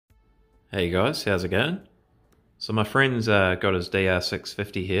Hey guys, how's it going? So my friend's got his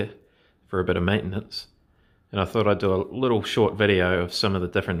DR650 here for a bit of maintenance, and I thought I'd do a little short video of some of the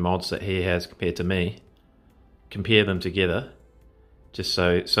different mods that he has compared to me, compare them together, just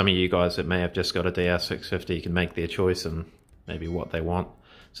so some of you guys that may have just got a DR650 can make their choice and maybe what they want.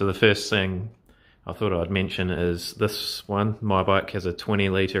 So the first thing I thought I'd mention is this one. My bike has a 20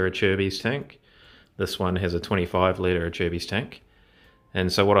 litre Acerbis tank. This one has a 25 litre Acerbis tank. And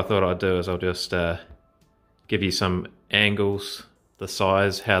so what I thought I'd do is I'll just give you some angles, the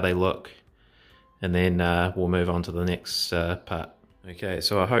size, how they look, and then we'll move on to the next part. Okay,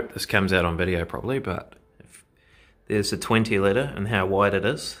 so I hope this comes out on video properly, but there's the 20 litre and how wide it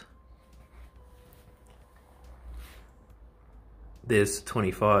is. There's the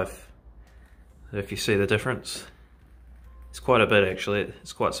 25. So if you see the difference, it's quite a bit actually.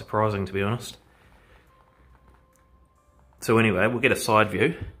 It's quite surprising, to be honest. So anyway, we'll get a side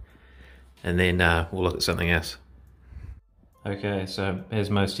view and then we'll look at something else. Okay, so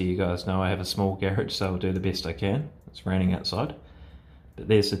as most of you guys know, I have a small garage, so I'll do the best I can. It's raining outside. But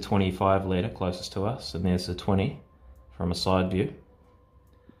there's the 25 litre closest to us, and there's the 20 from a side view.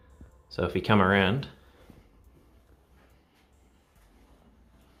 So if we come around,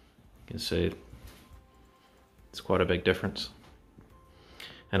 you can see it's quite a big difference.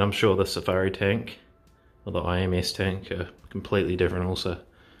 And I'm sure the Safari tank or the IMS tank are completely different also.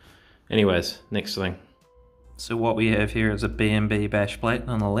 Anyways, next thing. So what we have here is a B&B bash plate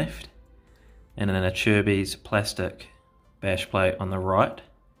on the left, and then a Acerbis plastic bash plate on the right.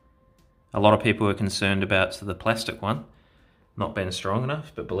 A lot of people are concerned about the plastic one not being strong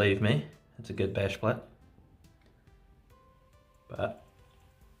enough, but believe me, it's a good bash plate. But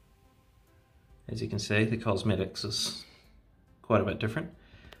as you can see, the cosmetics is quite a bit different.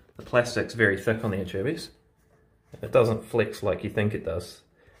 The plastic's very thick on the Acerbis. It doesn't flex like you think it does.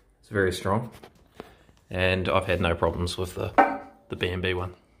 It's very strong. And I've had no problems with the B&B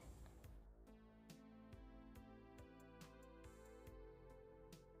one.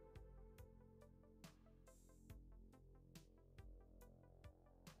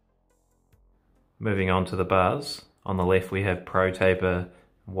 Moving on to the bars. On the left we have Pro Taper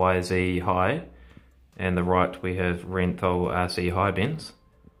YZ High, and the right we have Renthal RC High Bends.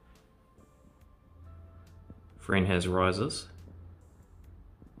 Friend has risers.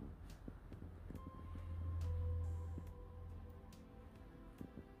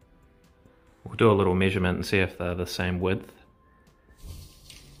 We'll do a little measurement and see if they're the same width.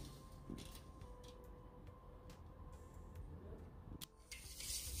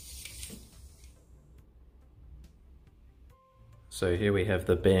 So here we have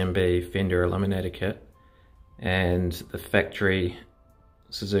the B&B fender eliminator kit and the factory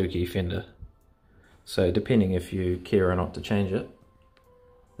Suzuki fender. So depending if you care or not to change it,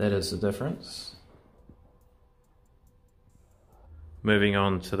 that is the difference. Moving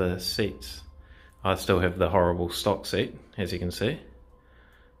on to the seats. I still have the horrible stock seat, as you can see.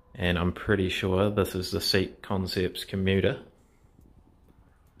 And I'm pretty sure this is the Seat Concepts commuter.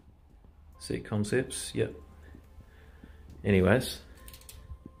 Seat Concepts, yep. Anyways,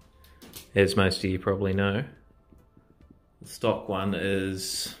 as most of you probably know, the stock one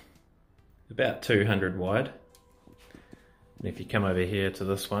is about 200 wide. And if you come over here to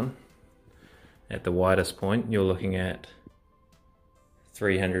this one, at the widest point, you're looking at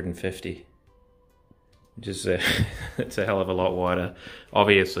 350, which is it's a hell of a lot wider.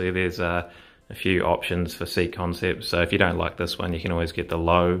 Obviously there's a few options for Seat Concepts, so if you don't like this one, you can always get the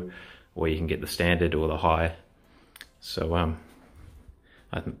low, or you can get the standard or the high. So I'm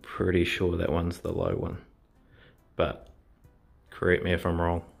pretty sure that one's the low one, but correct me if I'm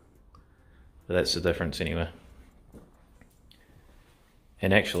wrong. But that's the difference anyway.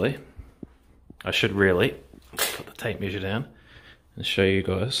 And actually, I should really put the tape measure down and show you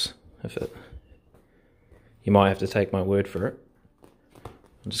guys if it, you might have to take my word for it.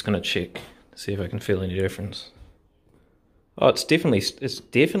 I'm just going to check to see if I can feel any difference. Oh, it's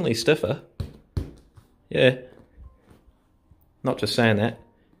definitely stiffer. Yeah. Not just saying that.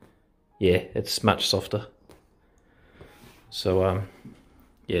 Yeah, it's much softer. So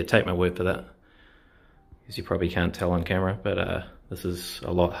yeah, take my word for that. Because you probably can't tell on camera, but this is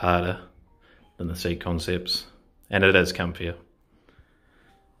a lot harder than the Seat Concepts, and it is comfier.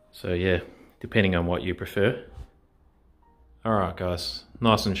 So yeah, depending on what you prefer. Alright guys,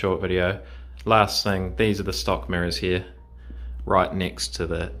 nice and short video. Last thing, these are the stock mirrors here, right next to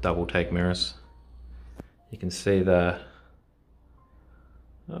the double take mirrors. You can see they're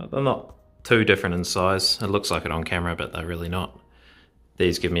not too different in size. It looks like it on camera, but they're really not.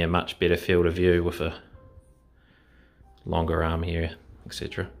 These give me a much better field of view with a longer arm here,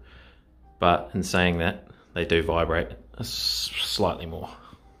 etc. but in saying that, they do vibrate slightly more.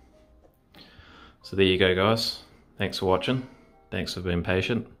 So there you go, guys. Thanks for watching. Thanks for being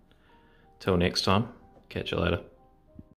patient. Till next time, catch you later.